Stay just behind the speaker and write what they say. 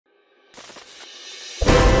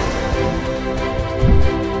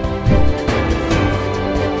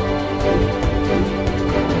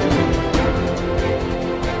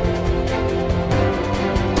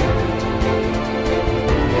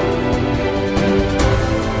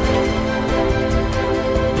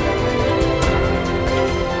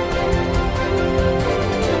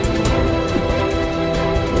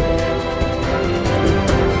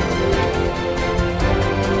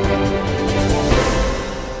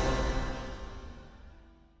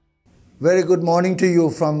Very good morning to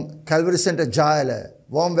you from Calvary Center, Ja-Ela.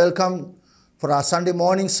 Warm welcome for our Sunday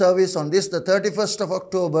morning service on this, the 31st of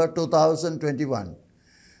October, 2021.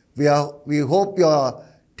 We hope you are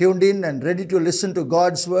tuned in and ready to listen to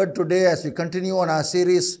God's word today as we continue on our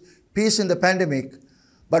series, Peace in the Pandemic.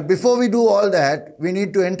 But before we do all that, we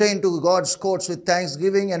need to enter into God's courts with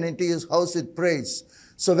thanksgiving and into His house with praise.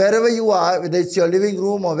 So wherever you are, whether it's your living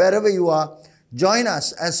room or wherever you are, join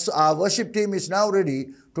us as our worship team is now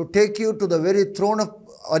ready to take you to the very throne of,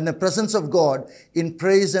 in the presence of God in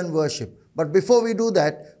praise and worship. But before we do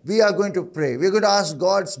that, we are going to pray. We're going to ask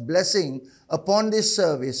God's blessing upon this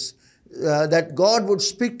service, that God would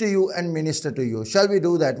speak to you and minister to you. Shall we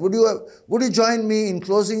do that? Would you join me in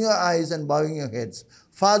closing your eyes and bowing your heads?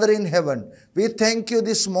 Father in heaven, we thank you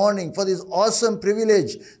this morning for this awesome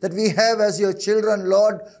privilege that we have as your children,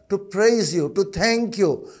 Lord, to praise you, to thank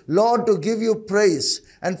you, Lord, to give you praise.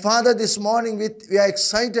 And Father, this morning we are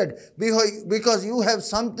excited because you have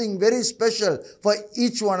something very special for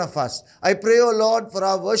each one of us. I pray, oh Lord, for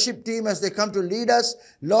our worship team as they come to lead us.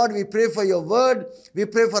 Lord, we pray for your word. We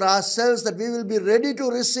pray for ourselves that we will be ready to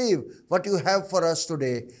receive what you have for us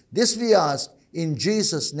today. This we ask in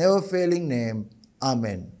Jesus' never failing name.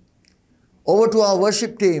 Amen. Over to our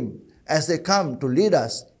worship team as they come to lead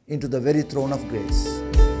us into the very throne of grace.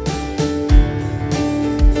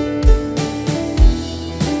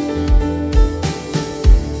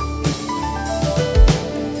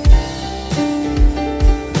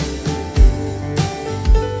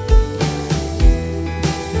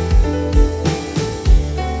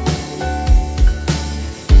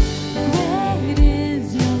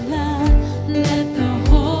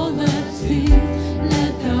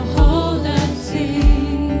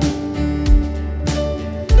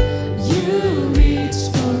 You reach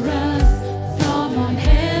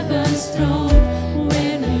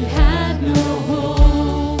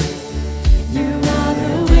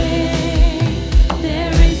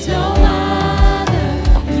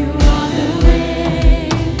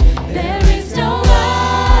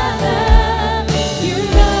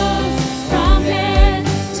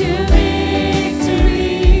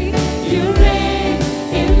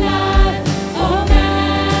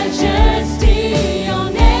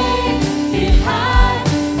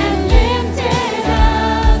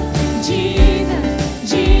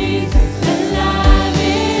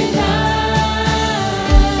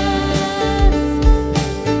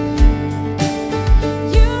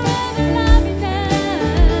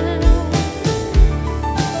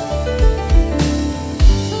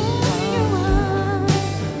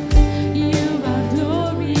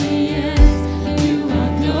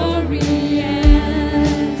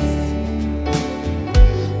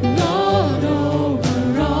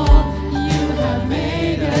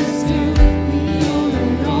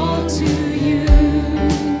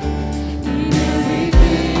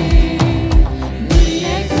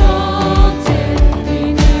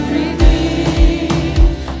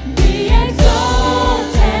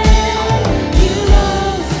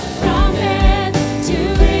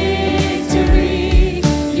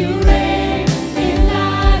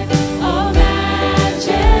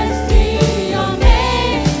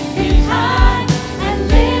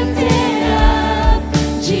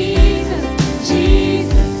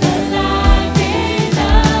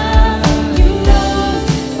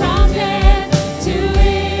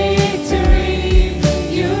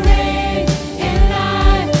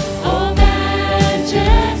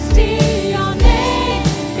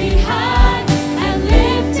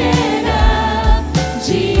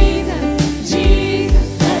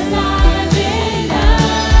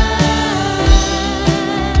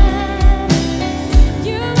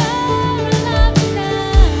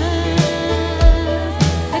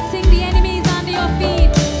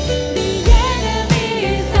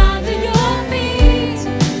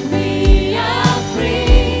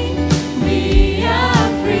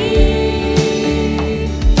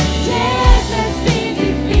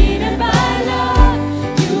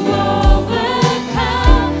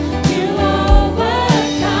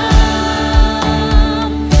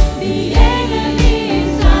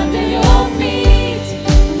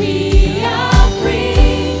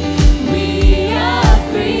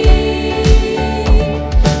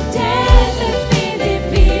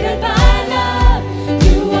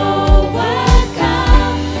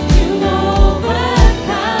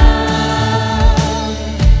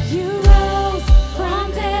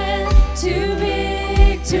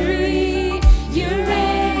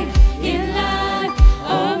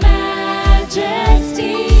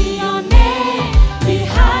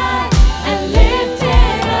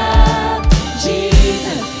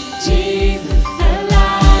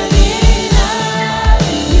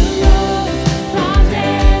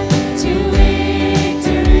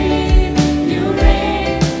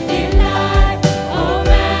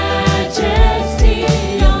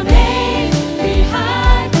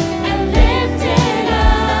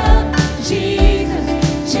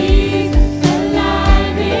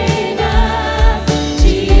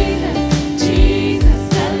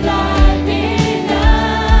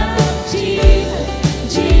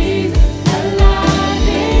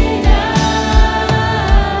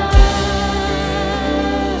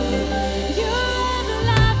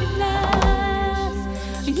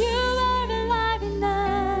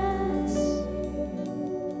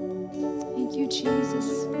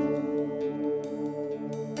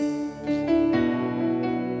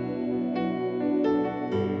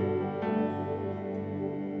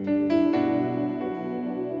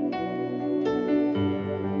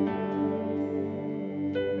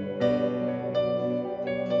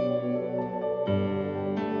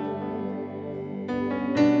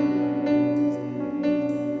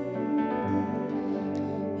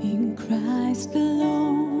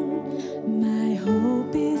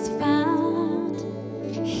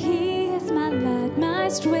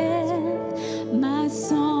blessed with my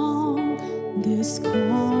song, this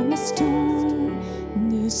cornerstone,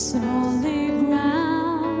 this solid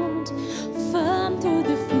ground, firm through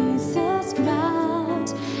the fiercest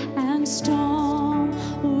drought and storm.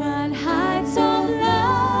 What heights of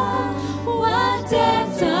love, what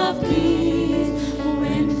depths of peace,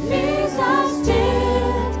 when fears are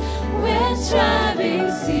stilled, when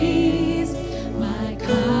striving ceased, my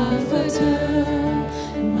comforter,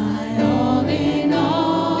 my all in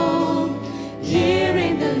all, here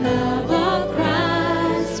in the love of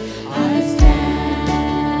Christ I stand.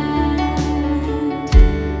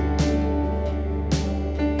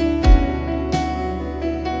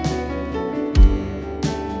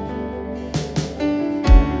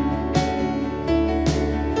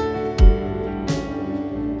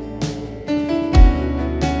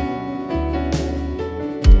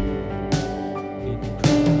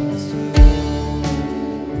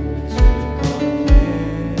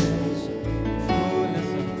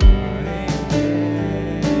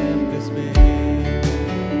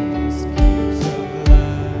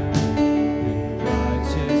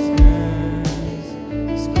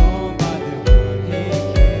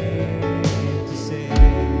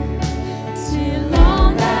 Till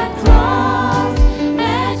on that cross,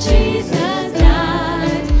 and Jesus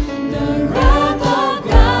died, the wrath of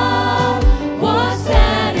God was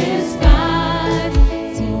satisfied.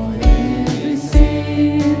 For every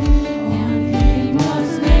sin on Him was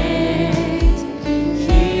laid.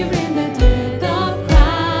 Here in the death of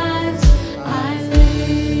Christ I stand.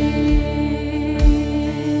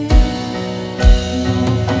 No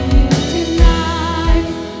guilt in life,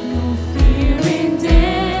 no fear in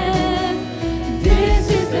death. This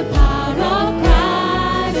is the power of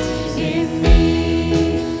Christ in me.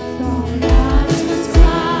 For Lazarus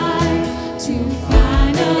cried to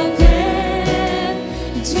find a grave.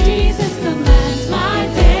 Jesus commands my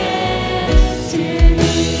destiny.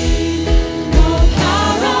 No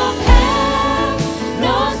power of hell,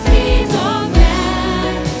 no schemes of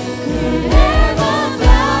man could ever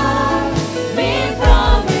pluck me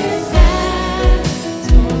from His hand.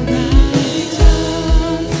 Till He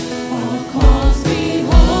returns or calls me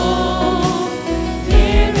home,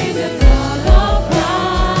 here in the blood of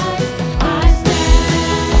Christ I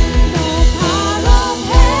stand. No power of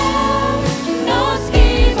hell, no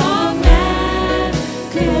scheme of man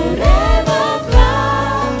could ever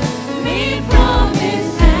pluck me from His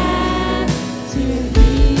hand. Till He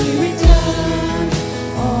returns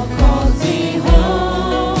or calls me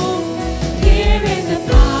home, here in the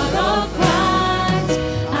blood of Christ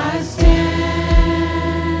I stand.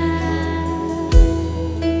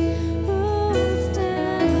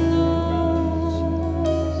 Stand, Lord.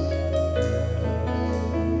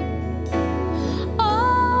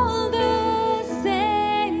 All the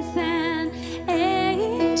saints and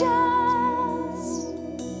angels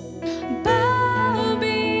bow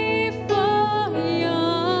before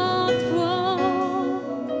Your throne.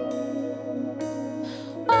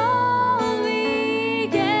 All the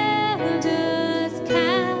elders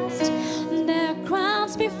cast their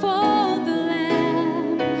crowns before the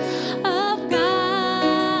Lamb of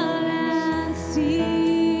God and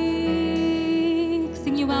sing.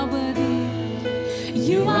 Sing, You are worthy.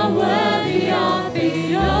 You are worthy of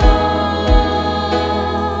it all.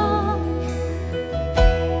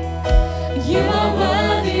 You are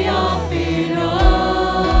worthy of it all.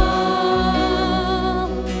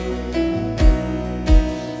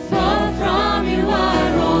 For from You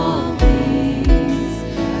are all things,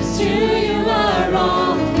 to You are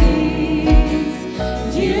all things.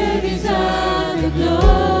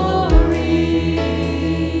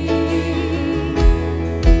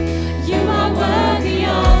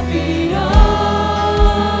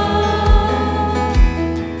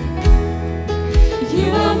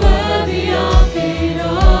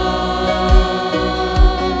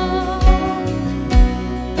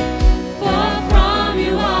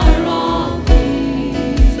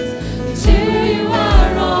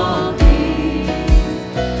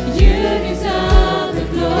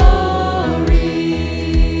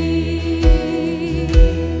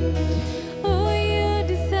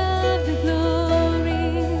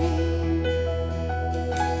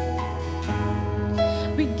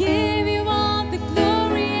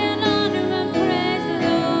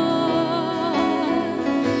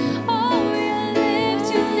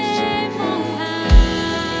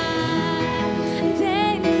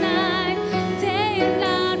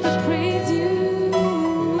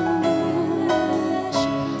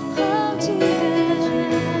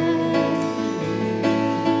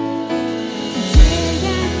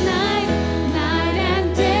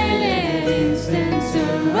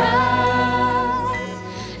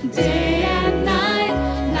 Day and night,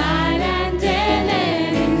 night and day,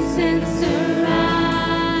 let incense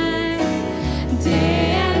arise.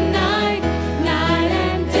 Day and night, night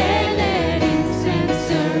and day, let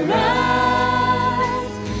incense arise.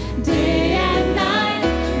 Day and night,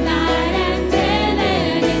 night and day,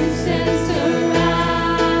 let incense arise.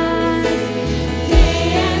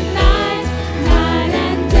 Day and night, night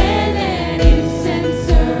and day, let incense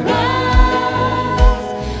arise.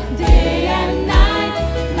 Day and night,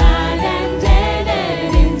 night and day,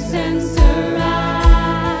 let incense arise.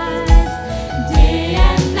 Day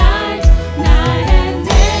and night, night and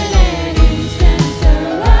day, let incense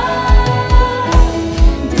arise.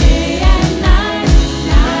 Day and night,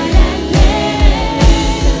 night and day,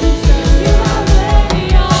 you are worthy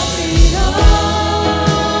of it all.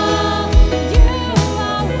 You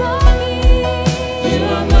are worthy. You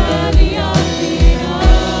are worthy of it all.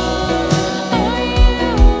 Oh, you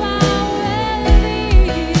are worthy.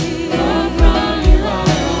 For from you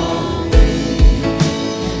are all things.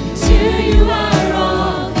 To you are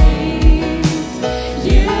all things.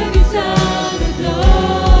 You deserve the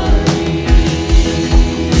glory.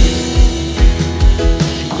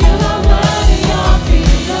 You are worthy of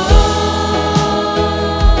it all.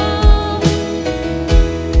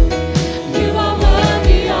 You are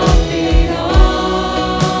worthy of it all.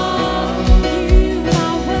 You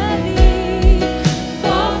are worthy.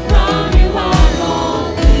 For from you are all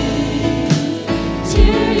things. To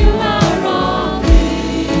you are all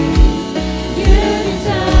things. You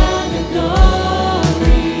deserve the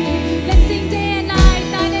glory. Let's sing day and night,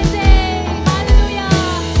 night and day. Hallelujah.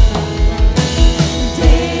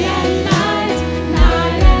 Day and night,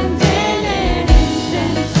 night and day, let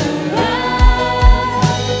incense arise.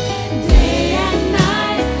 Day and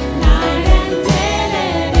night, night and day,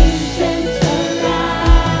 let incense arise.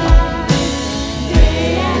 Day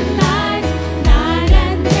and night, night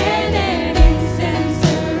and day, let incense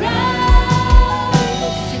arise.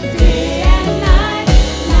 Day and night,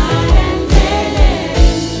 night and day, let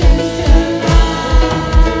incense arise.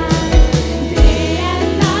 Day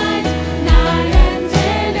and night, night and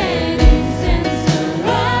day, let incense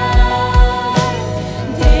arise.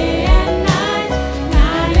 Day and night,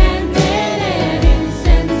 night and day, let incense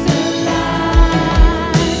arise.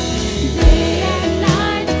 Day and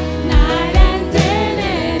night, night and day,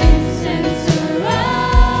 let incense arise.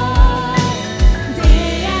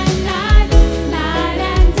 Day and night, night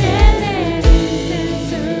and day, let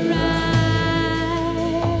incense arise.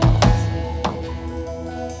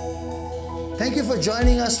 Thank you for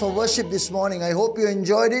joining us for worship this morning. I hope you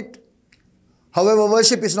enjoyed it. However,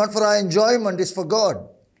 worship is not for our enjoyment, it's for God.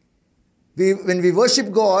 When we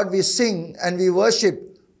worship God, we sing and we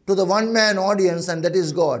worship to the one-man audience, and that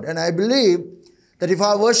is God. And I believe that if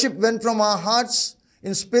our worship went from our hearts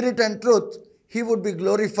in spirit and truth, He would be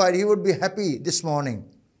glorified, He would be happy this morning.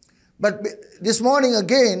 But this morning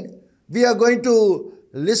again, we are going to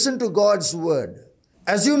listen to God's word.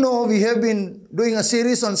 As you know, we have been doing a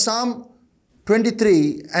series on Psalm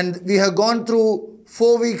 23, and we have gone through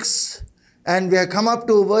 4 weeks, and we have come up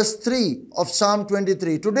to verse 3 of Psalm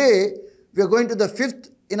 23. Today, we are going to the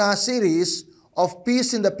 5th in our series of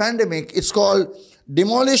Peace in the Pandemic. It's called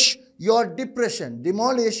Demolish Your Depression.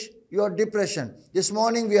 Demolish Your Depression. This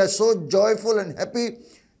morning, we are so joyful and happy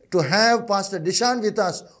to have Pastor Dishan with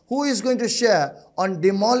us, who is going to share on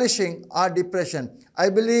demolishing our depression. I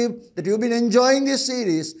believe that you've been enjoying this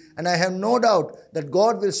series, and I have no doubt that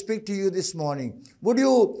God will speak to you this morning. Would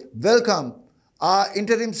you welcome our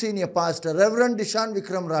interim senior pastor, Reverend Dishan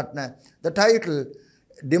Wickramaratne, the title,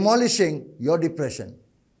 Demolishing Your Depression.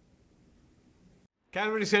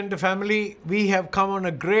 Calvary Center family, we have come on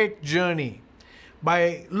a great journey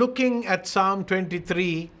by looking at Psalm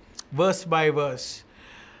 23 verse by verse.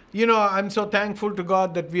 You know, I'm so thankful to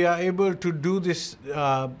God that we are able to do this,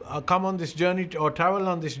 come on this journey or travel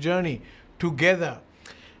on this journey together.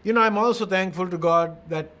 You know, I'm also thankful to God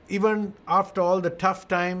that even after all the tough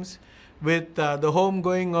times with the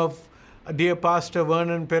homegoing of dear Pastor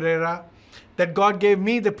Vernon Pereira, that God gave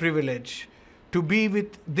me the privilege to be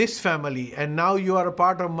with this family, and now you are a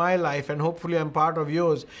part of my life, and hopefully I'm part of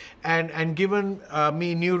yours, and given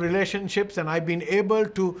me new relationships, and I've been able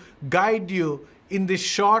to guide you in this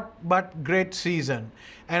short but great season.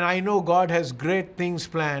 And I know God has great things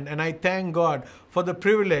planned, and I thank God for the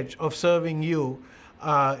privilege of serving you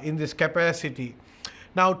in this capacity.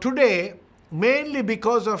 Now today, mainly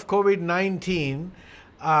because of COVID-19,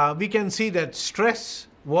 we can see that stress,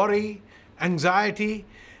 worry, anxiety,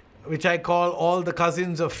 which I call all the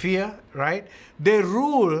cousins of fear, right? They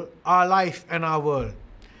rule our life and our world.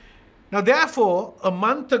 Now, therefore, a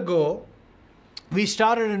month ago, we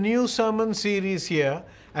started a new sermon series here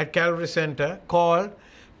at Calvary Center called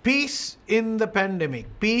Peace in the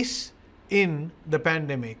Pandemic. Peace in the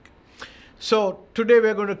Pandemic. So today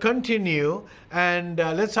we're going to continue, and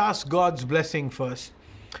let's ask God's blessing first.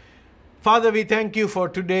 Father, we thank you for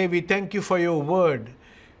today. We thank you for your word.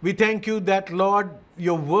 We thank you that, Lord,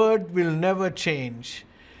 your word will never change.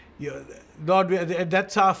 Lord,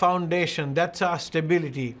 that's our foundation. That's our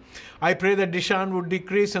stability. I pray that Dishan would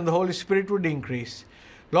decrease and the Holy Spirit would increase.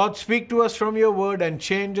 Lord, speak to us from your word and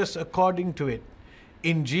change us according to it.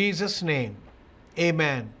 In Jesus' name,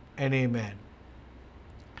 amen and amen.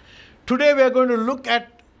 Today we are going to look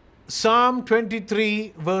at Psalm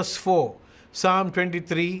 23 verse 4. Psalm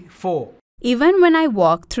 23, 4. Even when I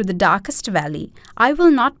walk through the darkest valley, I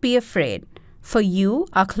will not be afraid, for you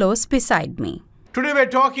are close beside me. Today we're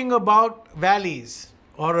talking about valleys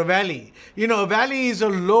or a valley. You know, a valley is a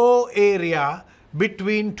low area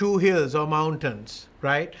between two hills or mountains,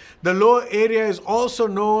 right? The low area is also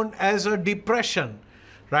known as a depression,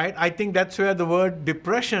 right? I think that's where the word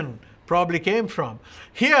depression probably came from.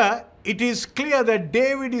 Here, it is clear that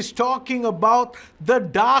David is talking about the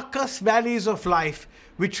darkest valleys of life,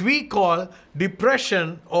 which we call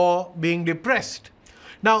depression or being depressed.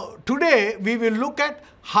 Now, today we will look at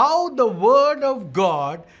how the Word of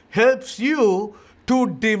God helps you to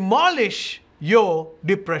demolish your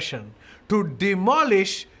depression. To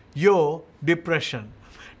demolish your depression.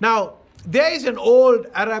 Now, there is an old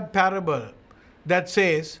Arab parable that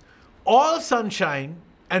says, all sunshine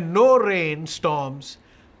and no rain storms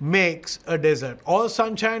makes a desert. All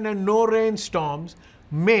sunshine and no rainstorms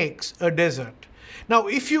makes a desert. Now,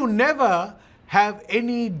 if you never have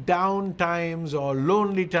any down times or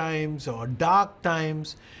lonely times or dark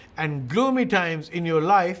times and gloomy times in your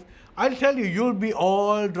life, I'll tell you, you'll be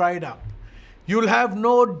all dried up. You'll have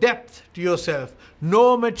no depth to yourself,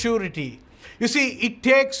 no maturity. You see, it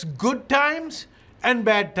takes good times and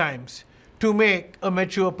bad times to make a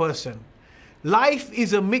mature person. Life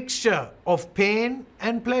is a mixture of pain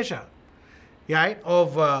and pleasure, right?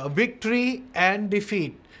 Of victory and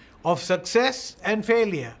defeat, of success and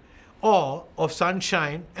failure, or of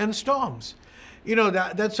sunshine and storms. You know,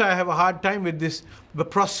 that's why I have a hard time with the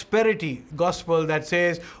prosperity gospel that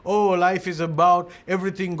says, oh, life is about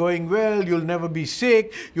everything going well, you'll never be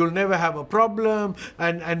sick, you'll never have a problem,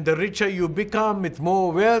 and the richer you become with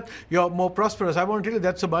more wealth, you're more prosperous. I want to tell you,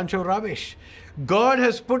 that's a bunch of rubbish. God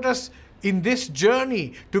has put us in this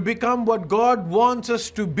journey to become what God wants us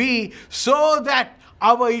to be, so that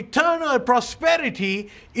our eternal prosperity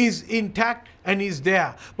is intact and is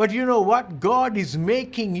there. But you know what? God is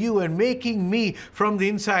making you and making me from the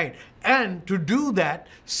inside. And to do that,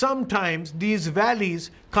 sometimes these valleys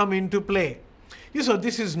come into play. You know,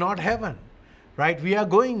 this is not heaven, right? We are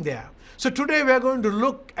going there. So today we are going to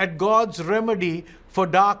look at God's remedy for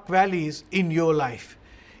dark valleys in your life.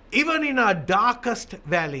 Even in our darkest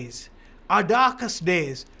valleys, our darkest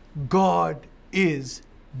days, God is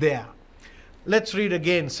there. Let's read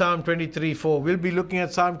again Psalm 23:4. We'll be looking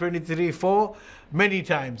at Psalm 23:4 many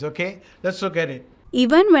times, okay? Let's look at it.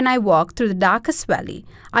 Even when I walk through the darkest valley,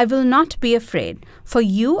 I will not be afraid, for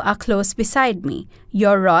you are close beside me.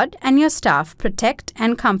 Your rod and your staff protect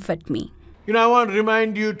and comfort me. You know, I want to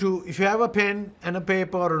remind you to, if you have a pen and a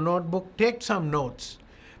paper or a notebook, take some notes.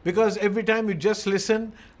 Because every time you just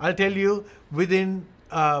listen, I'll tell you, within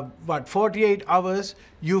 48 hours,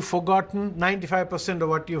 you've forgotten 95% of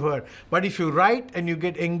what you heard. But if you write and you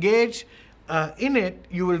get engaged in it,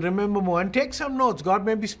 you will remember more. And take some notes. God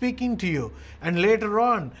may be speaking to you. And later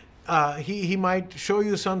on, he might show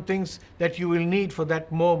you some things that you will need for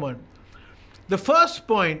that moment. The first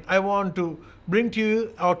point I want to bring to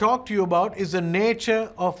you or talk to you about is the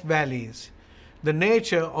nature of valleys. The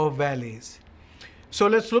nature of valleys. So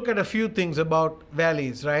let's look at a few things about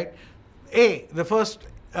valleys, right? The first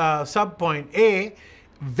sub-point,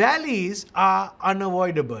 valleys are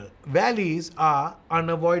unavoidable. Valleys are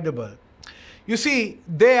unavoidable. You see,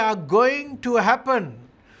 they are going to happen.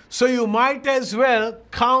 So you might as well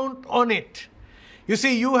count on it. You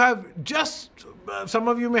see, you have some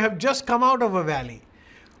of you may have just come out of a valley.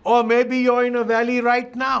 Or maybe you're in a valley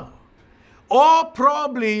right now. Or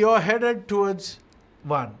probably you're headed towards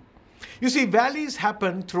one. You see, valleys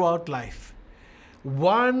happen throughout life.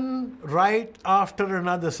 One right after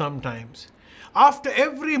another sometimes. After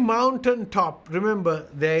every mountain top, remember,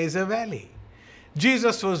 there is a valley.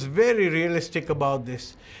 Jesus was very realistic about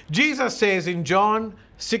this. Jesus says in John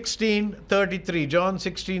 16:33, John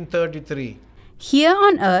 16:33. Here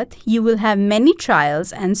on earth you will have many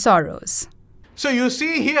trials and sorrows. So you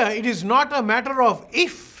see here, it is not a matter of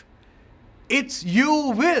if, it's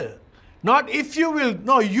you will. Not if you will,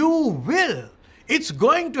 no, you will. It's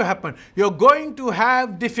going to happen. You're going to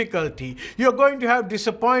have difficulty. You're going to have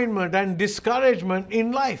disappointment and discouragement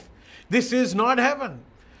in life. This is not heaven.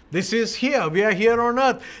 This is here. We are here on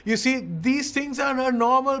earth. You see, these things are a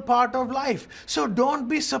normal part of life. So don't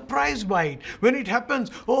be surprised by it. When it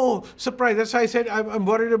happens, oh, surprise. That's why I said I'm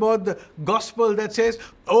worried about the gospel that says,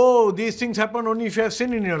 oh, these things happen only if you have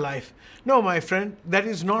sin in your life. No, my friend, that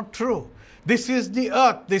is not true. This is the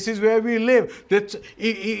earth. This is where we live.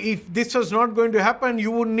 If this was not going to happen,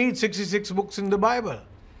 you wouldn't need 66 books in the Bible,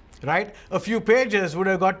 right? A few pages would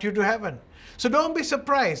have got you to heaven. So don't be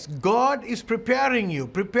surprised. God is preparing you,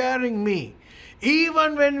 preparing me.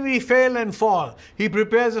 Even when we fail and fall, He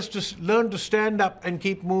prepares us to learn to stand up and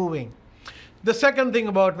keep moving. The second thing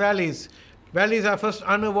about valleys, valleys are first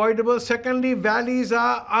unavoidable. Secondly, valleys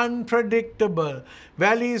are unpredictable.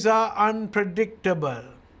 Valleys are unpredictable.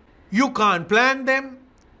 You can't plan them.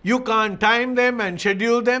 You can't time them and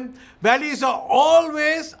schedule them. Valleys are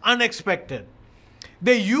always unexpected.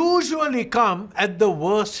 They usually come at the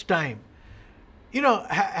worst time. You know,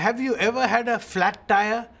 have you ever had a flat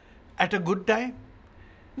tire at a good time?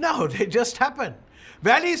 No, they just happen.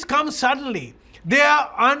 Valleys come suddenly. They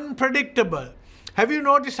are unpredictable. Have you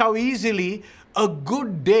noticed how easily a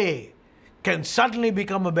good day can suddenly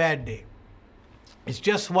become a bad day? It's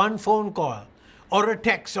just one phone call, or a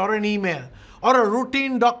text, or an email, or a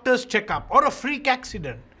routine doctor's checkup, or a freak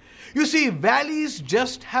accident. You see, valleys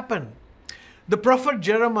just happen. The prophet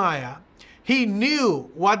Jeremiah, he knew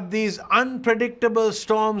what these unpredictable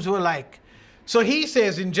storms were like. So he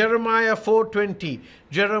says in Jeremiah 4:20,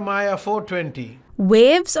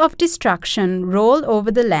 Waves of destruction roll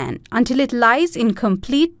over the land until it lies in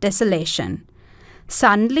complete desolation.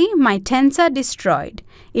 Suddenly my tents are destroyed.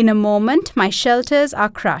 In a moment my shelters are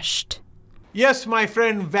crushed. Yes, my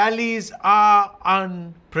friend, valleys are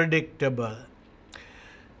unpredictable.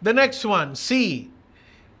 The next one, C,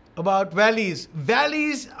 about valleys.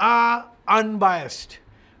 Valleys are unbiased.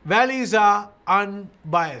 Valleys are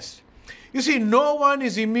unbiased. You see, no one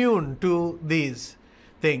is immune to these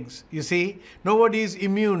things. You see, nobody is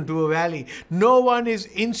immune to a valley. No one is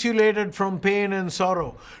insulated from pain and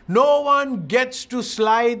sorrow. No one gets to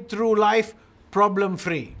slide through life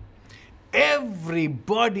problem-free.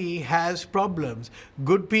 Everybody has problems.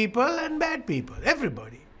 Good people and bad people.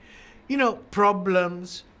 Everybody. You know,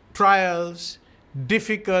 problems, trials,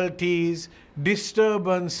 difficulties,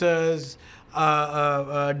 disturbances,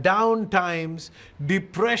 downtimes,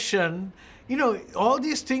 depression, you know, all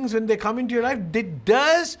these things when they come into your life, it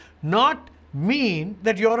does not mean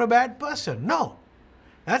that you're a bad person. No,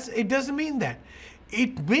 it doesn't mean that.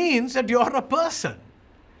 It means that you're a person,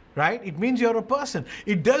 right? It means you're a person.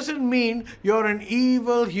 It doesn't mean you're an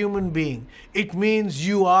evil human being. It means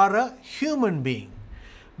you are a human being.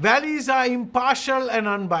 Valleys are impartial and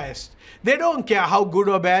unbiased. They don't care how good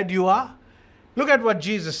or bad you are. Look at what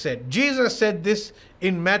Jesus said. Jesus said this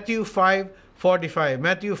in Matthew 5:45.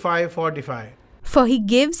 Matthew 5:45. For He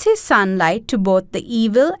gives His sunlight to both the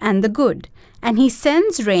evil and the good, and He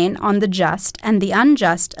sends rain on the just and the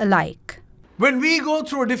unjust alike. When we go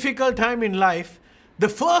through a difficult time in life, the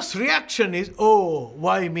first reaction is, oh,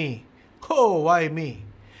 why me? Oh, why me?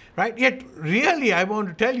 Right? Yet really I want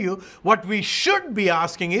to tell you, what we should be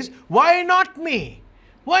asking is, why not me?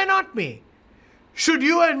 Why not me? Should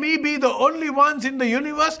you and me be the only ones in the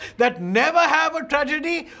universe that never have a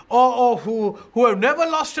tragedy or who have never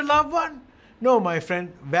lost a loved one? No, my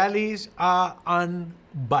friend, valleys are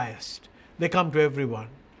unbiased. They come to everyone.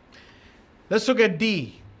 Let's look at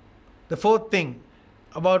D, the fourth thing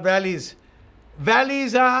about valleys.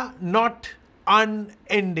 Valleys are not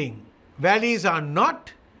unending. Valleys are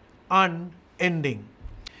not unending.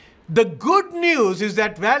 The good news is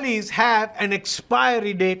that valleys have an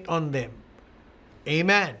expiry date on them.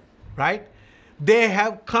 Amen. Right? They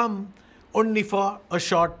have come only for a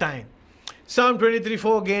short time. Psalm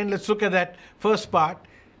 23:4 again, let's look at that first part.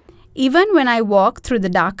 Even when I walk through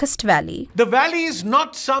the darkest valley, The valley is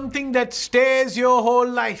not something that stays your whole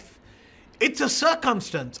life. It's a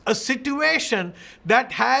circumstance, a situation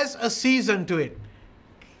that has a season to it.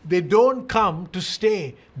 They don't come to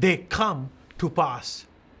stay, they come to pass.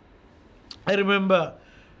 I remember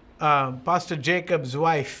Pastor Jacob's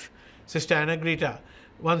wife, Sister Anagrita,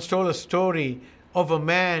 once told a story of a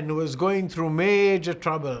man who was going through major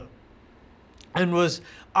trouble and was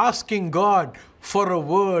asking God for a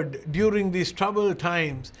word during these troubled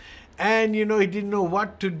times. And he didn't know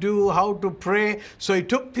what to do, how to pray. So he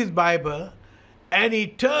took his Bible and he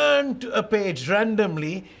turned to a page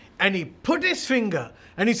randomly and he put his finger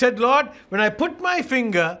and he said, Lord, when I put my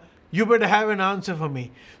finger, you better have an answer for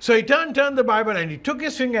me. So he turned the Bible and he took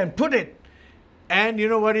his finger and put it. And you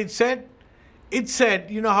know what it said? it said,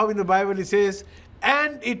 you know how in the Bible it says,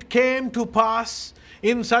 and it came to pass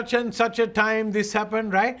in such and such a time this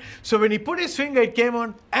happened, right? So when he put his finger, it came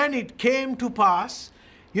on, and it came to pass.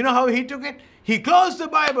 You know how he took it? He closed the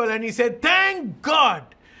Bible and he said, thank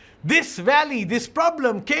God, this valley, this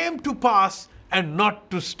problem came to pass and not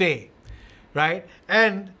to stay, right?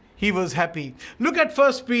 And he was happy. Look at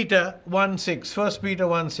 1 Peter 1:6. 1 Peter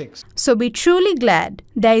 1:6. So be truly glad.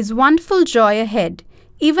 There is wonderful joy ahead,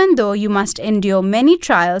 even though you must endure many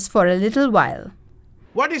trials for a little while.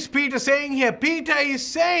 What is Peter saying here? Peter is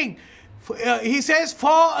saying, he says,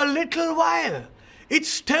 for a little while.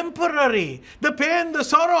 It's temporary. The pain, the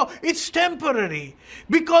sorrow, it's temporary.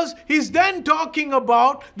 Because he's then talking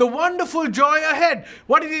about the wonderful joy ahead.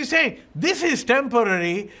 What is he saying? This is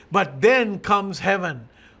temporary, but then comes heaven.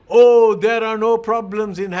 Oh, there are no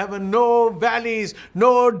problems in heaven, no valleys,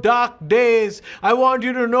 no dark days. I want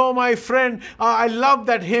you to know, my friend, I love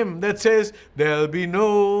that hymn that says, there'll be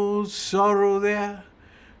no sorrow there,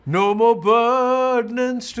 no more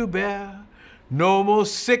burdens to bear, no more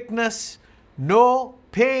sickness, no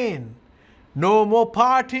pain, no more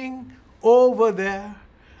parting over there,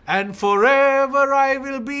 and forever I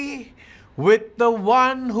will be with the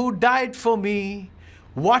one who died for me.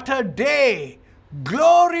 What a day,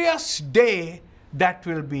 glorious day that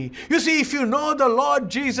will be. You see, if you know the Lord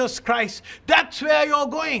Jesus Christ, that's where you're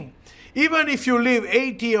going. Even if you live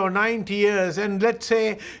 80 or 90 years, and let's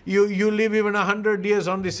say you live even 100 years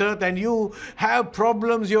on this earth and you have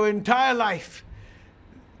problems your entire life,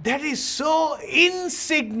 that is so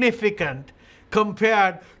insignificant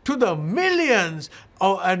compared to the millions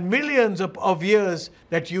and millions of years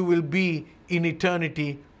that you will be in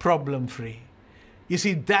eternity problem-free. You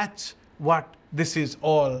see, that's what this is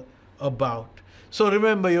all about. So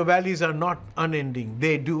remember, your valleys are not unending.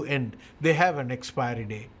 They do end. They have an expiry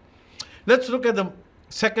date. Let's look at the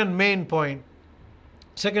second main point.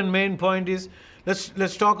 Second main point is,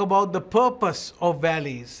 let's talk about the purpose of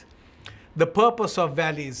valleys. The purpose of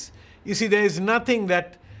valleys. You see, there is nothing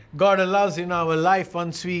that God allows in our life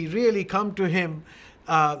once we really come to Him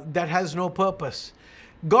that has no purpose.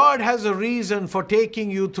 God has a reason for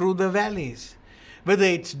taking you through the valleys. Whether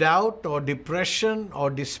it's doubt or depression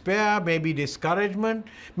or despair, maybe discouragement,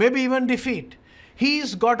 maybe even defeat.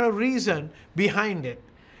 He's got a reason behind it,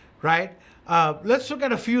 right? Let's look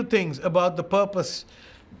at a few things about the purpose.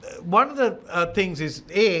 One of the things is,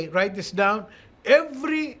 write this down,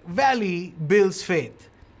 every valley builds faith.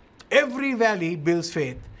 Every valley builds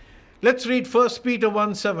faith. Let's read 1 Peter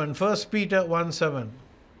 1:7. 1 Peter 1:7.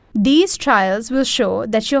 These trials will show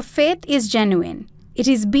that your faith is genuine. It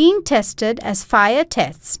is being tested as fire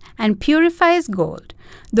tests and purifies gold,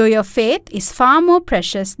 though your faith is far more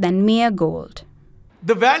precious than mere gold.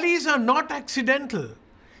 The valleys are not accidental.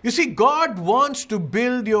 You see, God wants to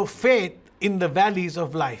build your faith in the valleys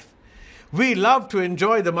of life. We love to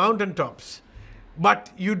enjoy the mountaintops,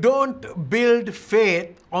 but you don't build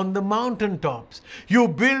faith on the mountaintops. You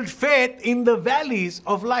build faith in the valleys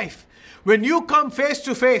of life. When you come face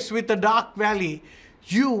to face with a dark valley,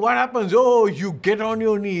 what happens? Oh, you get on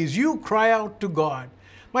your knees. You cry out to God.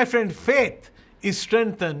 My friend, faith is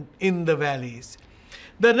strengthened in the valleys.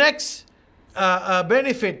 The next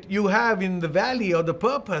benefit you have in the valley, or the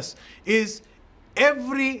purpose, is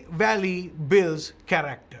every valley builds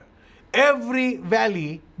character. Every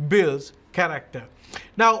valley builds character.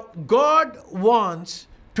 Now, God wants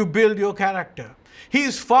to build your character. He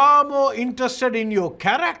is far more interested in your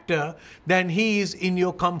character than He is in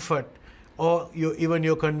your comfort or even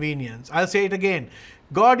your convenience. I'll say it again.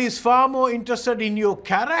 God is far more interested in your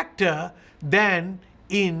character than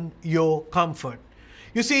in your comfort.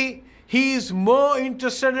 You see, He is more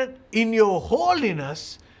interested in your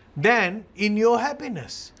holiness than in your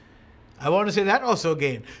happiness. I want to say that also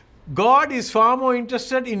again. God is far more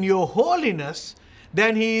interested in your holiness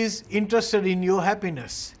than He is interested in your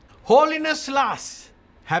happiness. Holiness lasts.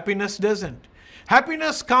 Happiness doesn't.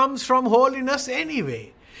 Happiness comes from holiness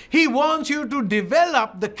anyway. He wants you to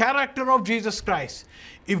develop the character of Jesus Christ.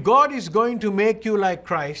 If God is going to make you like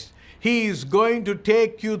Christ, He is going to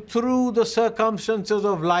take you through the circumstances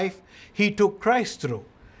of life He took Christ through.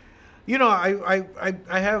 You know,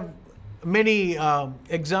 I have many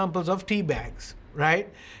examples of tea bags, right?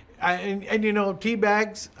 And you know, tea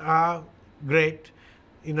bags are great.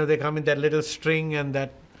 You know, they come in that little string and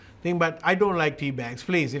that thing, but I don't like tea bags.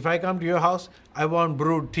 Please, if I come to your house, I want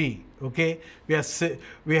brewed tea, okay?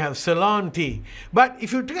 We have Ceylon tea. But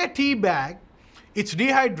if you take a tea bag, it's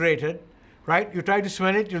dehydrated, right? You try to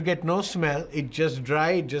smell it, you'll get no smell. It just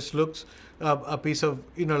dry, it just looks a piece of,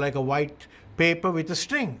 you know, like a white paper with a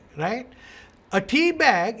string, right? A tea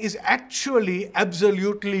bag is actually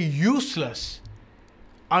absolutely useless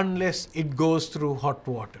unless it goes through hot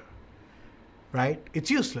water, right? It's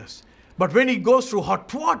useless. But when it goes through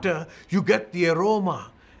hot water, you get the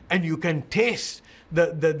aroma and you can taste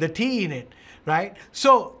the tea in it, right?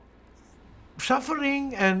 So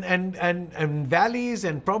suffering and valleys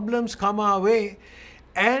and problems come our way,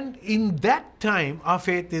 and in that time our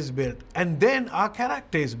faith is built, and then our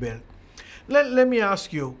character is built. Let me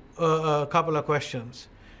ask you a couple of questions,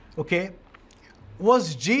 okay?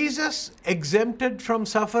 Was Jesus exempted from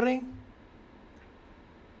suffering?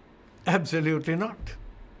 Absolutely not.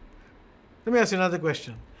 Let me ask you another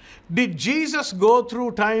question. Did Jesus go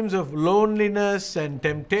through times of loneliness and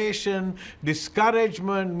temptation,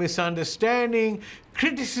 discouragement, misunderstanding,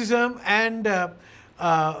 criticism, and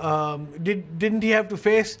didn't he have to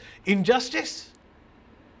face injustice?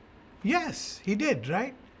 Yes, he did,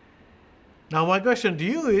 right? Now my question to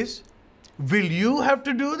you is, will you have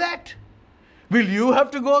to do that? Will you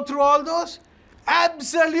have to go through all those?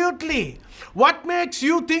 Absolutely. What makes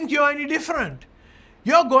you think you're any different?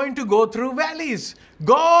 You're going to go through valleys.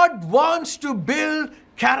 God wants to build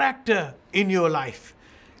character in your life.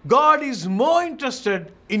 God is more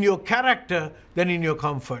interested in your character than in your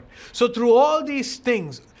comfort. So through all these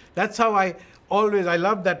things, that's how I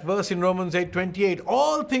love that verse in Romans 8:28.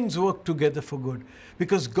 All things work together for good.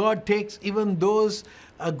 Because God takes even those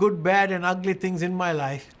good, bad, and ugly things in my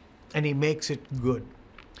life and He makes it good.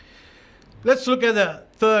 Let's look at the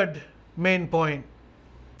third main point.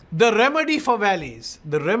 The remedy for valleys.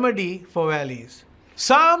 The remedy for valleys.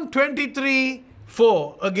 Psalm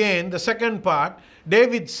 23:4, again, the second part,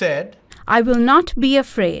 David said, I will not be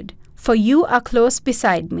afraid, for you are close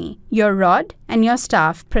beside me. Your rod and your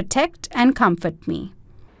staff protect and comfort me.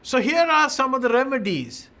 So here are some of the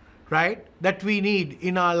remedies, right, that we need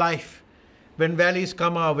in our life when valleys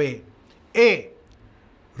come our way. A,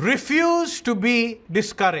 refuse to be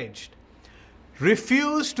discouraged.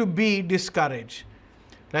 Refuse to be discouraged.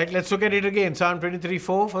 Right, let's look at it again. Psalm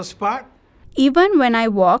 23:4, first part. Even when I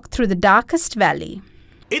walk through the darkest valley.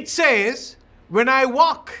 It says, when I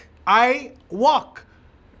walk, I walk.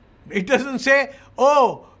 It doesn't say,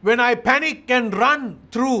 oh, when I panic and run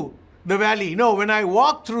through the valley. No, when I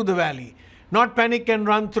walk through the valley, not panic and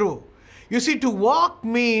run through. You see, to walk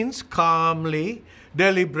means calmly,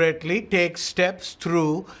 deliberately take steps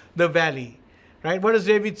through the valley. Right? What does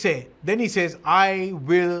David say? Then he says, I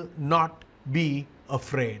will not be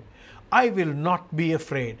afraid. I will not be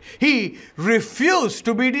afraid. He refused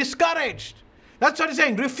to be discouraged. That's what he's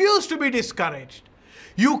saying. Refuse to be discouraged.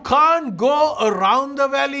 You can't go around the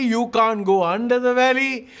valley. You can't go under the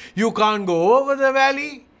valley. You can't go over the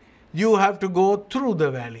valley. You have to go through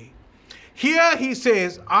the valley. Here he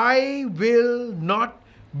says, I will not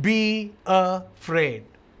be afraid.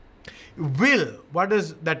 Will. What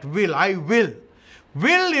is that will? I will.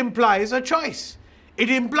 Will implies a choice. It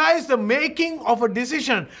implies the making of a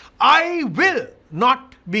decision. I will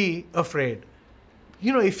not be afraid.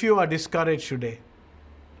 You know, if you are discouraged today,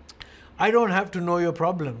 I don't have to know your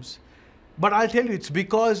problems, but I'll tell you, it's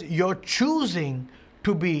because you're choosing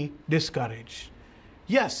to be discouraged.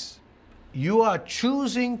 Yes, you are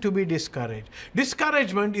choosing to be discouraged.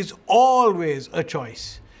 Discouragement is always a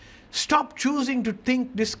choice. Stop choosing to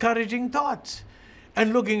think discouraging thoughts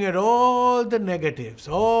and looking at all the negatives,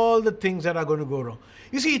 all the things that are going to go wrong.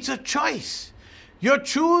 You see, it's a choice. You're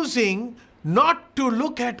choosing not to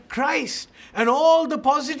look at Christ and all the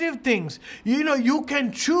positive things. You know, you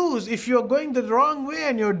can choose. If you're going the wrong way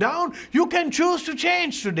and you're down, you can choose to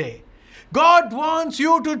change today. God wants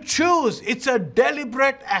you to choose. It's a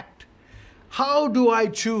deliberate act. How do I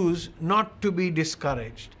choose not to be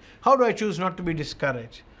discouraged? How do I choose not to be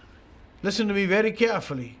discouraged? Listen to me very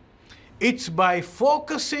carefully. It's by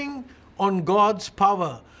focusing on God's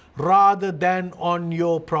power rather than on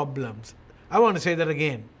your problems. I want to say that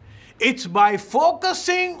again. It's by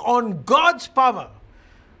focusing on God's power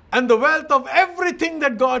and the wealth of everything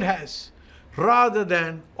that God has rather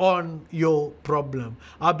than on your problem.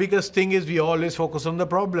 Our biggest thing is we always focus on the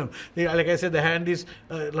problem. Like I said, the hand is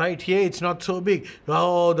right here, it's not so big.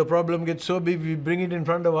 Oh, the problem gets so big, we bring it in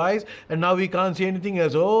front of our eyes and now we can't see anything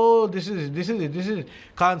else. Oh, this is it.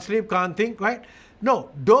 Can't sleep, can't think, right? No,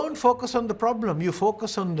 don't focus on the problem. You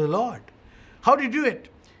focus on the Lord. How do you do it?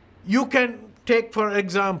 You can take, for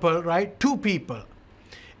example, right, two people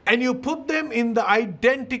and you put them in the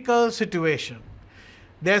identical situation.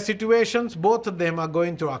 Their situations, both of them are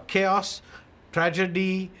going through a chaos,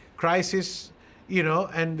 tragedy, crisis, you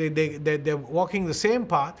know, and they're walking the same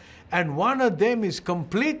path, and one of them is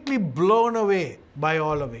completely blown away by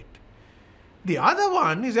all of it. The other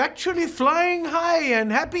one is actually flying high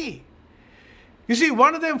and happy. You see,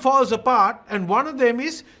 one of them falls apart and one of them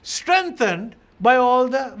is strengthened by all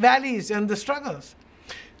the valleys and the struggles.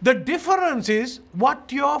 The difference is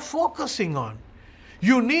what you're focusing on.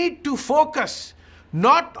 You need to focus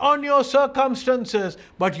not on your circumstances,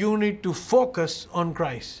 but you need to focus on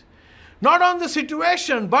Christ. Not on the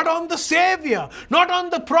situation, but on the Savior. Not on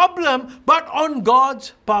the problem, but on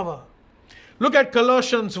God's power. Look at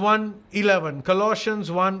Colossians 1:11. Colossians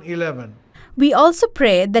 1:11. We also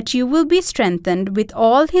pray that you will be strengthened with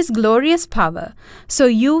all His glorious power, so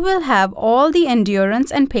you will have all the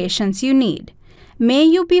endurance and patience you need. May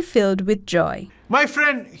you be filled with joy. My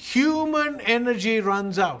friend, human energy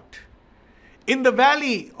runs out. In the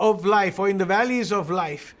valley of life, or in the valleys of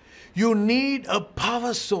life, you need a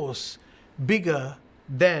power source bigger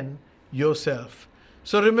than yourself.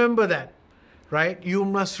 So remember that, right? You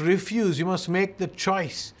must refuse, you must make the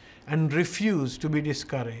choice and refuse to be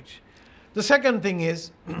discouraged. The second thing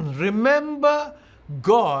is, remember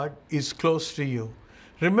God is close to you.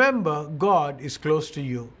 Remember God is close to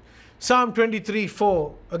you. Psalm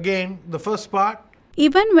 23:4, again, the first part.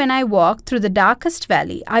 Even when I walk through the darkest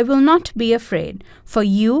valley, I will not be afraid, for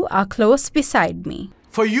you are close beside me.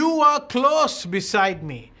 For you are close beside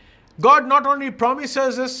me. God not only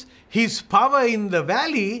promises us His power in the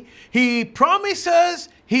valley, He promises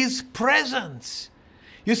His presence.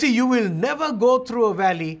 You see, you will never go through a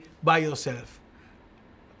valley by yourself.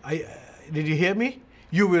 Did you hear me?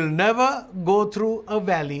 You will never go through a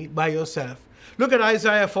valley by yourself. Look at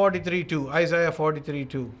Isaiah 43:2. Isaiah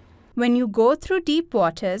 43:2. When you go through deep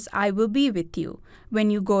waters, I will be with you. When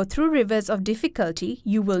you go through rivers of difficulty,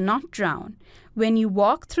 you will not drown. When you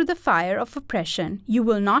walk through the fire of oppression, you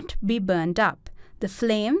will not be burned up. The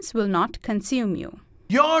flames will not consume you.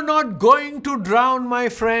 You're not going to drown, my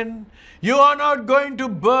friend. You are not going to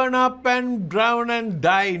burn up and drown and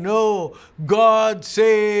die. No, God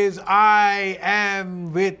says, I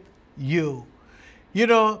am with you. You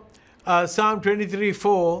know, Psalm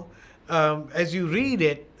 23:4, as you read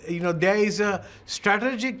it, there is a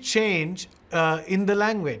strategic change in the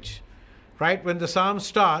language, right? When the psalm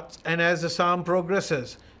starts and as the psalm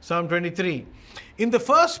progresses, Psalm 23. In the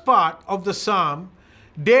first part of the psalm,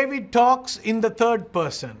 David talks in the third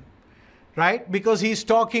person, right? Because he's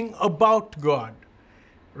talking about God,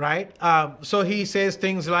 right? So he says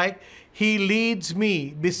things like, He leads me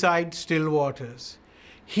beside still waters.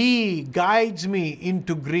 He guides me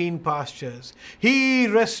into green pastures. He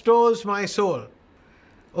restores my soul.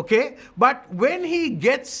 Okay? But when he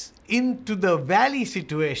gets into the valley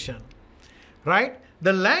situation, right?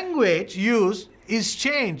 The language used is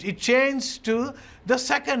changed. It changed to the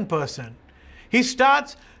second person. He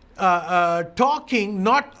starts talking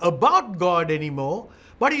not about God anymore,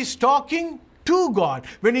 but he's talking to God.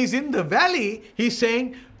 When he's in the valley, he's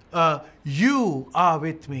saying, you are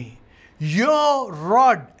with me. Your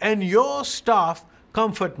rod and your staff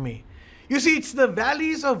comfort me. You see, it's the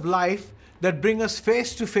valleys of life that bring us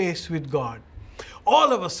face to face with God.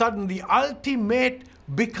 All of a sudden, the ultimate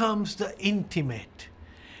becomes the intimate.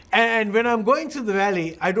 And when I'm going through the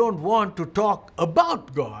valley, I don't want to talk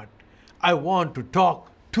about God. I want to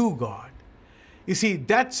talk to God. You see,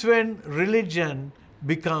 that's when religion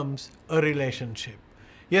becomes a relationship.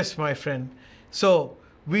 Yes, my friend. So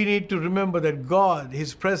we need to remember that God,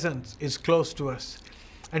 His presence is close to us.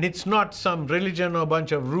 And it's not some religion or a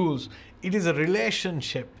bunch of rules. It is a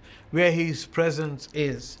relationship where His presence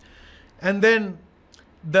is. And then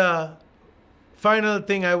the final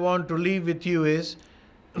thing I want to leave with you is,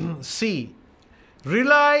 C.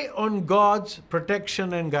 Rely on God's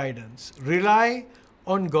protection and guidance. Rely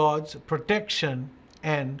on God's protection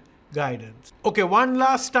and guidance. Okay, one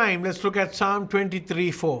last time, let's look at Psalm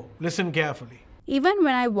 23:4. Listen carefully. Even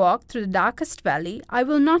when I walk through the darkest valley, I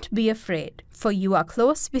will not be afraid, for you are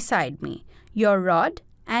close beside me. Your rod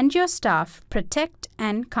and your staff protect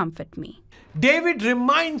and comfort me. David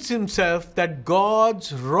reminds himself that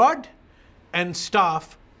God's rod and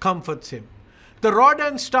staff comforts him. The rod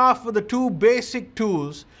and staff were the two basic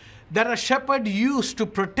tools that a shepherd used to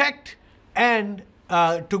protect and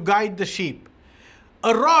to guide the sheep.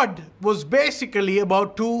 A rod was basically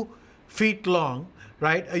about 2 feet long,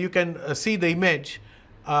 right? You can see the image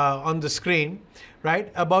on the screen,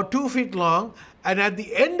 right? About 2 feet long, and at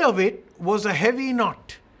the end of it was a heavy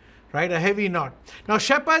knot, right? A heavy knot. Now,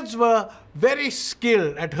 shepherds were very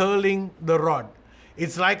skilled at hurling the rod.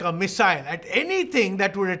 It's like a missile at anything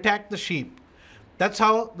that would attack the sheep. That's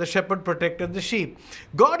how the shepherd protected the sheep.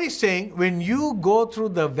 God is saying, when you go through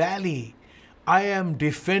the valley, I am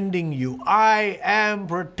defending you. I am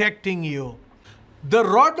protecting you. The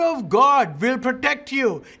rod of God will protect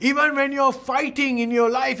you. Even when you're fighting in your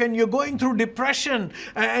life and you're going through depression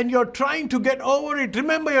and you're trying to get over it,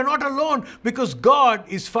 remember, you're not alone because God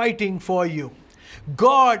is fighting for you.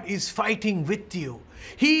 God is fighting with you.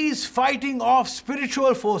 He is fighting off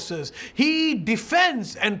spiritual forces. He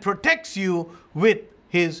defends and protects you with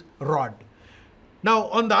his rod. Now,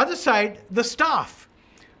 on the other side, the staff,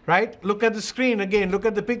 right? Look at the screen again. Look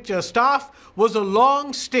at the picture. Staff was a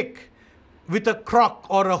long stick with a crook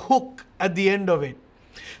or a hook at the end of it.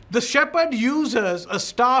 The shepherd uses a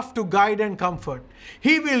staff to guide and comfort.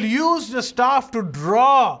 He will use the staff to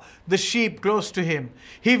draw the sheep close to him.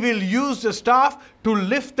 He will use the staff to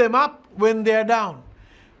lift them up when they are down.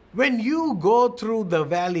 When you go through the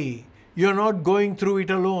valley, you're not going through it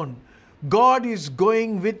alone. God is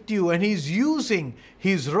going with you, and he's using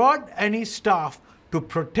his rod and his staff to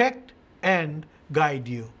protect and guide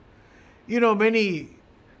you. You know, many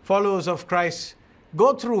followers of Christ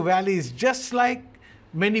go through valleys just like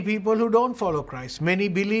many people who don't follow Christ. Many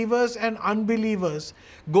believers and unbelievers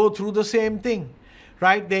go through the same thing,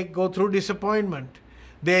 right? They go through disappointment.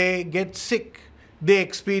 They get sick. They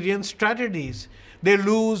experience tragedies. They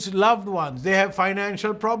lose loved ones. They have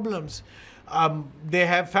financial problems. They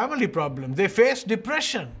have family problems. They face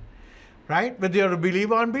depression, right? Whether you're a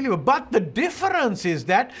believer or unbeliever. But the difference is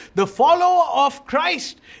that the follower of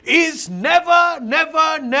Christ is never,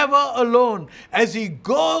 never, never alone as he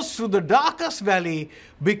goes through the darkest valley,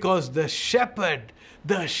 because the shepherd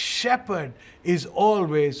is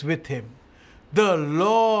always with him. The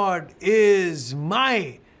Lord is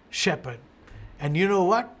my shepherd. And you know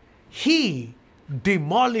what? He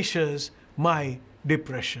demolishes my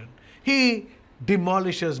depression. He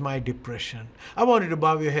demolishes my depression. I want you to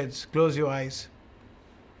bow your heads, close your eyes.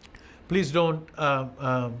 Please don't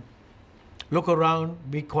look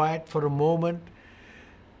around, be quiet for a moment.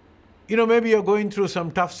 You know, maybe you're going through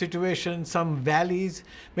some tough situations, some valleys.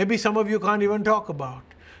 Maybe some of you can't even talk about.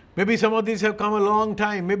 Maybe some of these have come a long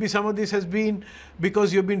time. Maybe some of this has been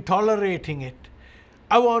because you've been tolerating it.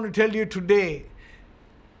 I want to tell you today,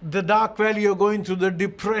 the dark valley you're going through, the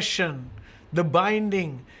depression, the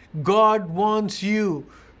binding, God wants you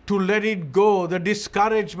to let it go. The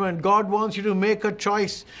discouragement, God wants you to make a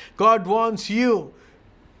choice. God wants you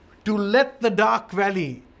to let the dark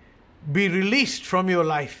valley be released from your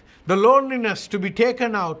life. The loneliness to be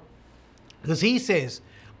taken out. Because he says,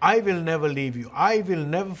 I will never leave you. I will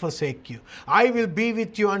never forsake you. I will be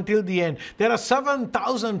with you until the end. There are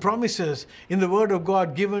 7,000 promises in the Word of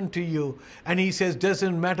God given to you. And he says,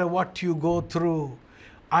 doesn't matter what you go through,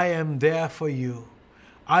 I am there for you.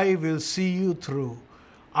 I will see you through.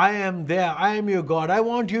 I am there. I am your God. I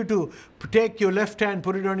want you to take your left hand,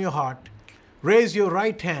 put it on your heart. Raise your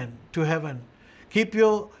right hand to heaven. Keep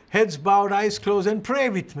your heads bowed, eyes closed, and pray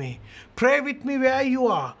with me. Pray with me where you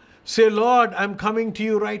are. Say, Lord, I'm coming to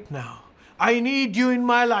you right now. I need you in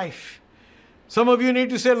my life. Some of you need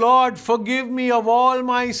to say, Lord, forgive me of all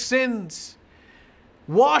my sins.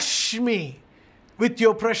 Wash me with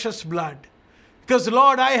your precious blood. Because,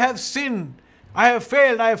 Lord, I have sinned. I have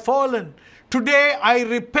failed. I have fallen. Today I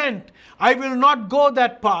repent. I will not go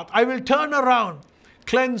that path. I will turn around.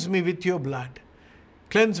 Cleanse me with your blood.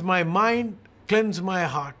 Cleanse my mind. Cleanse my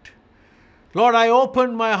heart. Lord, I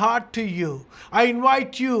open my heart to you. I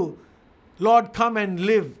invite you, Lord, come and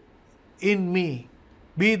live in me.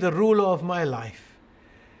 Be the ruler of my life.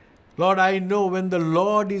 Lord, I know when the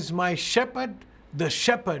Lord is my shepherd, the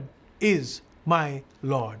shepherd is my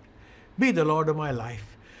Lord. Be the Lord of my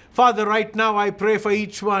life. Father, right now I pray for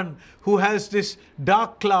each one who has this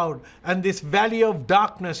dark cloud and this valley of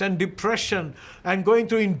darkness and depression and going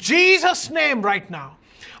through, in Jesus' name right now.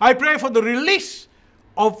 I pray for the release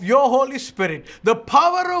of your Holy Spirit, the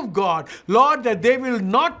power of God, Lord, that they will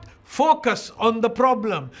not focus on the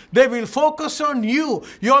problem. They will focus on you.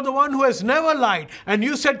 You're the one who has never lied. And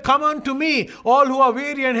you said, come unto me, all who are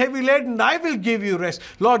weary and heavy laden, I will give you rest.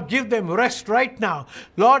 Lord, give them rest right now.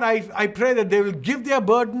 Lord, I pray that they will give their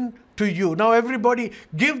burden to you. Now everybody,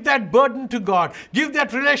 give that burden to God. Give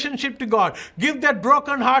that relationship to God. Give that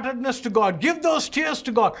brokenheartedness to God. Give those tears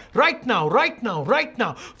to God right now, right now, right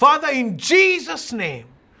now. Father, in Jesus' name,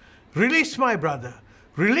 release my brother,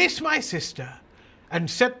 release my sister, and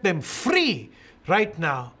set them free right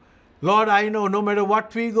now. Lord, I know no matter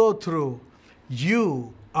what we go through,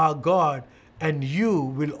 you are God and you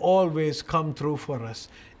will always come through for us.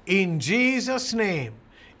 In Jesus' name,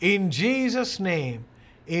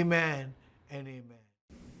 amen and amen.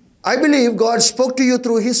 I believe God spoke to you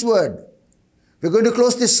through His word. We're going to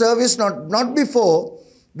close this service, not before.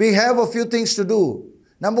 We have a few things to do.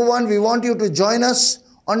 Number one, we want you to join us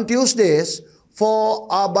on Tuesdays for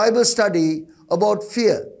our Bible study about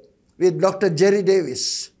fear with Dr. Jerry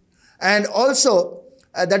Davis. And also,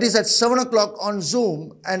 that is at 7 o'clock on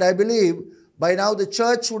Zoom. And I believe by now the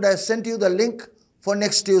church would have sent you the link for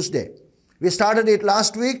next Tuesday. We started it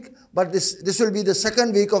last week, but this will be the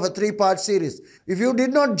second week of a 3-part series. If you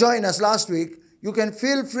did not join us last week, you can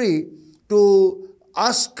feel free to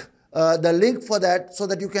ask the link for that so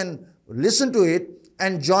that you can listen to it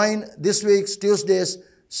and join this week's Tuesday's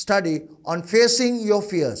study on facing your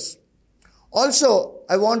fears. Also,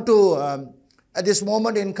 I want to at this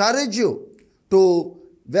moment encourage you to,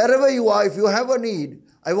 wherever you are, if you have a need,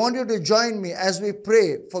 I want you to join me as we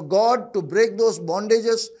pray for God to break those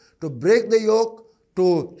bondages, to break the yoke,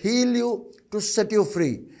 to heal you, to set you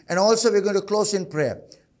free. And also we're going to close in prayer.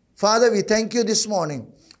 Father, we thank you this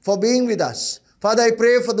morning for being with us. Father, I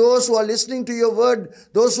pray for those who are listening to your word,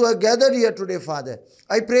 those who are gathered here today, Father.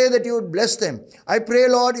 I pray that you would bless them. I pray,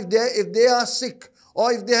 Lord, if they are sick,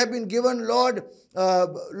 or if they have been given, Lord,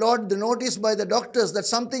 the notice by the doctors that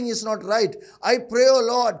something is not right, I pray, oh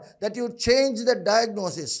Lord, that you would change the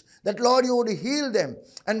diagnosis, that, Lord, you would heal them,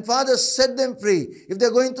 and, Father, set them free. If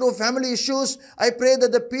they're going through family issues, I pray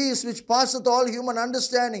that the peace which passeth all human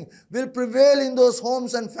understanding will prevail in those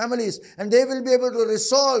homes and families, and they will be able to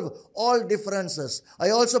resolve all differences.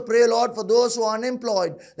 I also pray, Lord, for those who are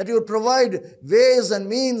unemployed, that you would provide ways and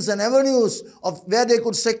means and avenues of where they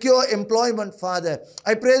could secure employment, Father.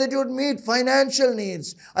 I pray that you would meet financial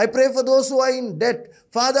needs. I pray for those who are in debt.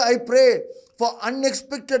 Father, I pray for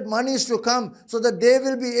unexpected monies to come so that they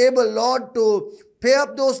will be able, Lord, to pay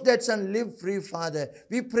up those debts and live free, Father.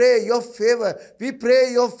 We pray your favor. We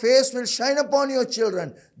pray your face will shine upon your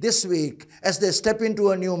children this week as they step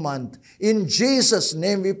into a new month. In Jesus'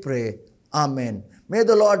 name we pray. Amen. May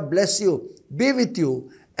the Lord bless you, be with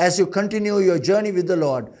you as you continue your journey with the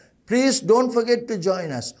Lord. Please don't forget to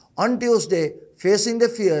join us on Tuesday, Facing the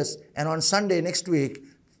Fears, and on Sunday next week,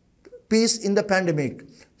 Peace in the Pandemic,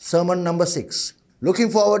 sermon number 6. Looking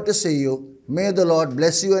forward to see you. May the Lord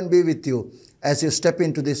bless you and be with you as you step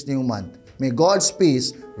into this new month. May God's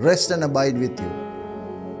peace rest and abide with you.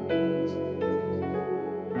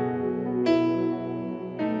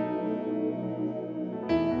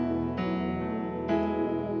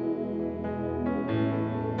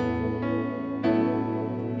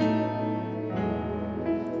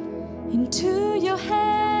 Into your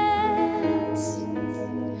hands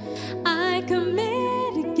I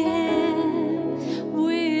commit again,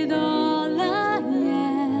 with all I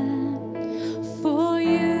am for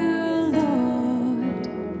you, Lord.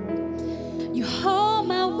 You hold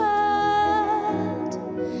my world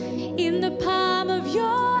in the palm of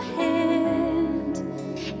your hand,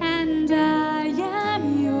 and I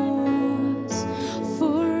am yours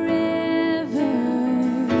forever.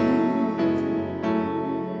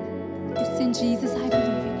 In Jesus, I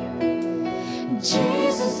believe in you.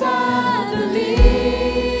 Jesus, I believe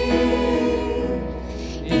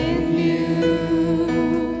in you.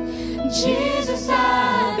 Jesus,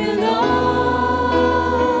 I belong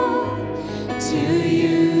to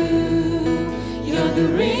you. You're the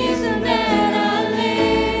reason that I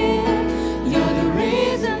live. You're the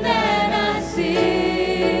reason that I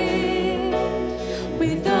sing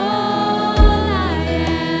with all I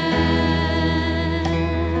am.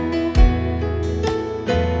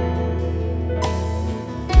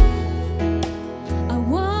 I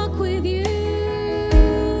walk with you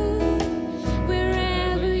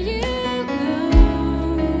wherever you go,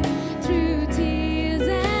 through tears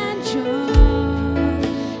and joy.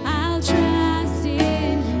 I'll trust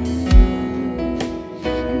in you,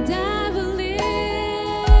 and I will live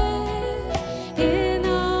in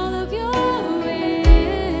all of your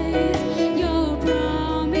ways, your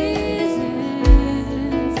promises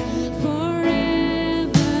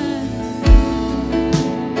forever.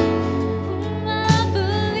 I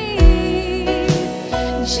believe,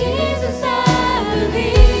 Jesus, I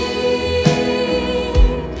believe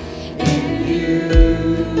in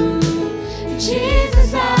you.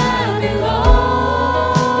 Jesus, I belong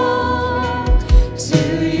to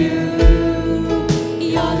you.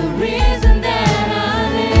 You're the reason that I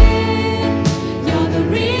live. You're the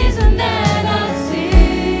reason that I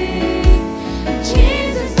sing.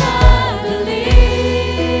 Jesus, I believe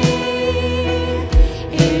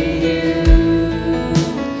in you.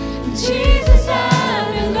 Jesus, I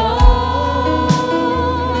belong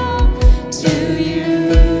to you.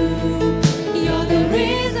 You're the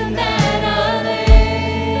reason that I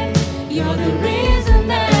live. You're the reason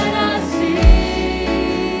that I sing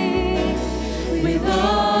with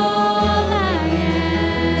all I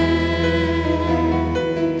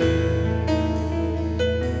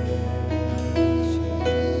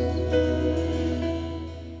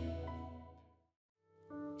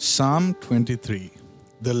Psalm 23.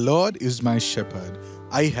 The Lord is my shepherd,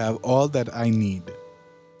 I have all that I need.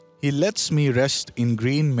 He lets me rest in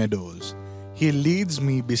green meadows. He leads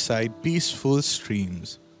me beside peaceful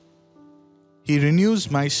streams. He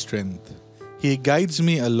renews my strength. He guides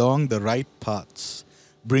me along the right paths,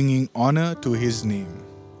 bringing honor to His name.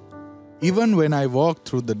 Even when I walk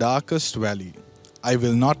through the darkest valley, I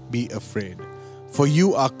will not be afraid, for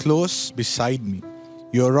You are close beside me.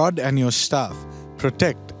 Your rod and Your staff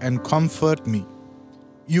protect and comfort me.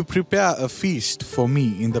 You prepare a feast for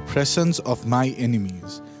me in the presence of my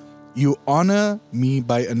enemies. You honor me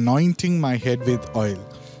by anointing my head with oil.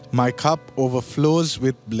 My cup overflows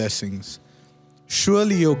with blessings.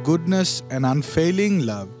 Surely Your goodness and unfailing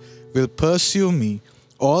love will pursue me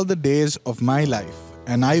all the days of my life,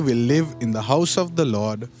 and I will live in the house of the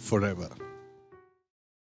Lord forever.